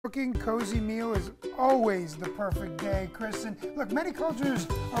Cooking cozy meal is always the perfect day, Kristen. Look, many cultures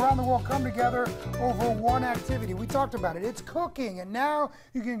around the world come together over one activity. We talked about it. It's cooking, and now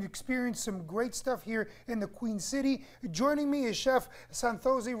you can experience some great stuff here in the Queen City. Joining me is Chef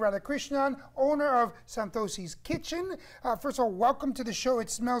Santhosi Radhakrishnan, owner of Santhosi's Kitchen. First of all, welcome to the show. It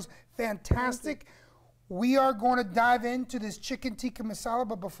smells fantastic. We are going to dive into this chicken tikka masala,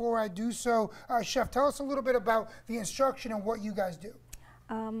 but before I do so, Chef, tell us a little bit about the instruction and what you guys do.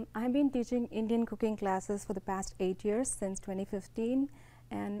 I've been teaching Indian cooking classes for the past 8 years, since 2015,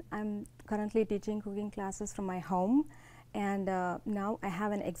 and I'm currently teaching cooking classes from my home. And now I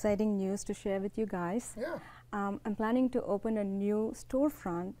have an exciting news to share with you guys. Yeah. I'm planning to open a new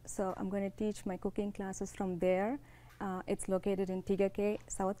storefront, so I'm going to teach my cooking classes from there. It's located in Tigakay,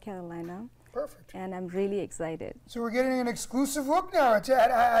 South Carolina. Perfect. And I'm really excited. So we're getting an exclusive look now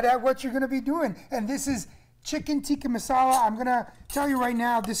at what you're going to be doing. And this is chicken tikka masala. I'm going to tell you right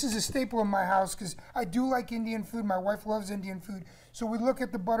now, this is a staple in my house because I do like Indian food. My wife loves Indian food. So we look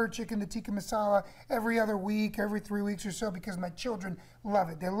at the butter chicken, the tikka masala, every other week, every 3 weeks or so because my children love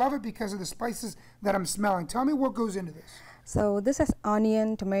it. They love it because of the spices that I'm smelling. Tell me what goes into this. So this is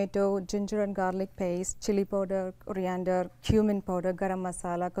onion, tomato, ginger and garlic paste, chili powder, coriander, cumin powder, garam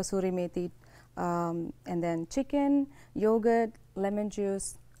masala, kasuri methi, and then chicken, yogurt, lemon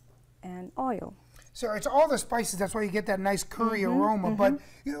juice, and oil. So it's all the spices. That's why you get that nice curry aroma. But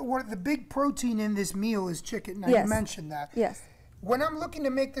you know, what the big protein in this meal is chicken. Now Yes. you mentioned that. Yes. When I'm looking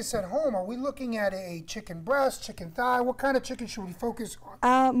to make this at home, are we looking at a chicken breast, chicken thigh? What kind of chicken should we focus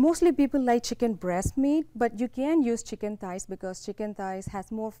on? Mostly people like chicken breast meat, but you can use chicken thighs because chicken thighs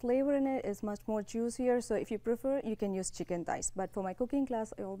has more flavor in it, is much more juicier. So if you prefer, you can use chicken thighs. But for my cooking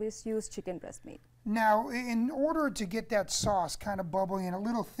class, I always use chicken breast meat. Now, in order to get that sauce kind of bubbly and a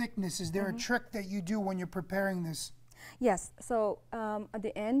little thickness, is there a trick that you do when you're preparing this? Yes, so at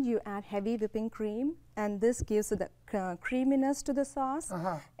the end you add heavy whipping cream, and this gives the creaminess to the sauce,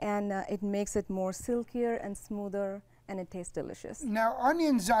 and it makes it more silkier and smoother, and it tastes delicious. Now,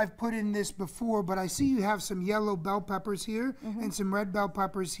 onions I've put in this before, but I see you have some yellow bell peppers here and some red bell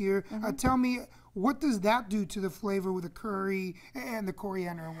peppers here. Tell me, what does that do to the flavor with the curry and the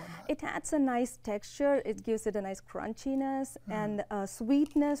coriander and whatnot? It adds a nice texture. It gives it a nice crunchiness and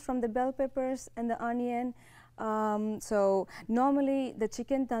sweetness from the bell peppers and the onion. So normally the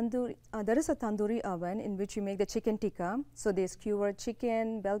chicken tandoori, there is a tandoori oven in which you make the chicken tikka. So they skewer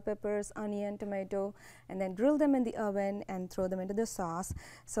chicken, bell peppers, onion, tomato, and then grill them in the oven and throw them into the sauce.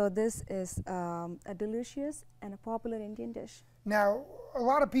 So this is a delicious and a popular Indian dish. Now, a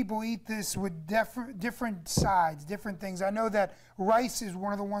lot of people eat this with different sides, different things. I know that rice is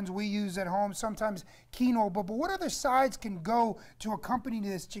one of the ones we use at home, sometimes quinoa, but what other sides can go to accompany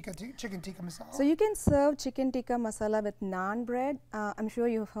this chicken tikka masala? So you can serve chicken tikka masala with naan bread. I'm sure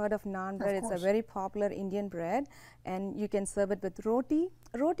you've heard of naan bread. It's a very popular Indian bread, and you can serve it with roti.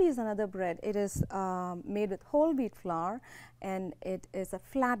 Roti is another bread. It is made with whole wheat flour, and it is a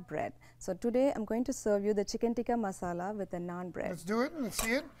flat bread. So today I'm going to serve you the chicken tikka masala with the naan bread. Let's do it. Let's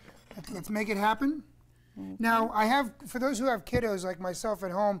see it. Let's make it happen. Now, I have, for those who have kiddos like myself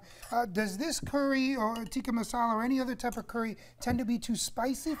at home, does this curry or tikka masala or any other type of curry tend to be too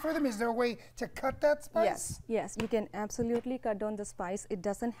spicy for them? Is there a way to cut that spice? Yes, yes, you can absolutely cut down the spice. It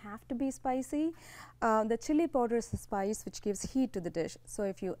doesn't have to be spicy. The chili powder is the spice which gives heat to the dish. So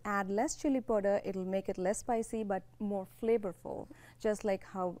if you add less chili powder, it'll make it less spicy but more flavorful, just like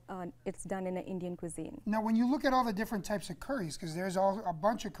how it's done in an Indian cuisine. Now, when you look at all the different types of curries, because there's a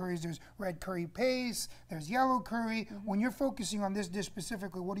bunch of curries, there's red curry paste, there's yellow curry. When you're focusing on this dish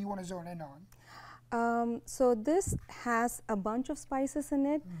specifically, what do you want to zone in on? So this has a bunch of spices in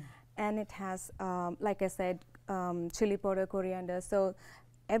it, and it has, like I said, chili powder, coriander. So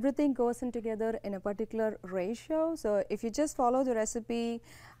everything goes in together in a particular ratio. So if you just follow the recipe,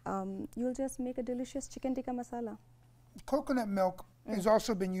 you'll just make a delicious chicken tikka masala. Coconut milk has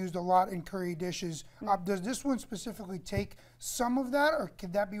also been used a lot in curry dishes. Does this one specifically take some of that, or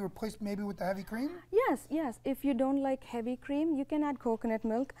could that be replaced maybe with the heavy cream? Yes, yes. If you don't like heavy cream, you can add coconut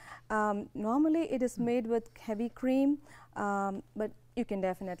milk. Normally it is made with heavy cream, but you can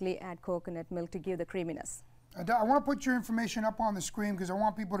definitely add coconut milk to give the creaminess. I want to put your information up on the screen because I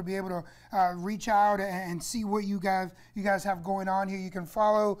want people to be able to reach out and see what you guys have going on here. You can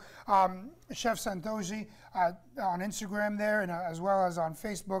follow Chef Santhosi on Instagram there, and as well as on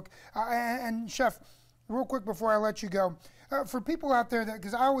Facebook. And Chef, real quick before I let you go, for people out there,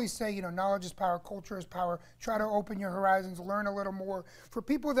 because I always say, you know, knowledge is power, culture is power. Try to open your horizons, learn a little more. For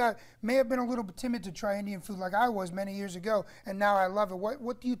people that may have been a little bit timid to try Indian food like I was many years ago, and now I love it,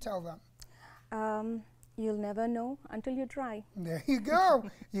 what do you tell them? You'll never know until you try. There you go.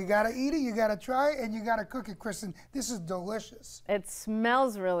 You got to eat it, you got to try it, and you got to cook it, Kristen. This is delicious. It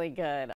smells really good.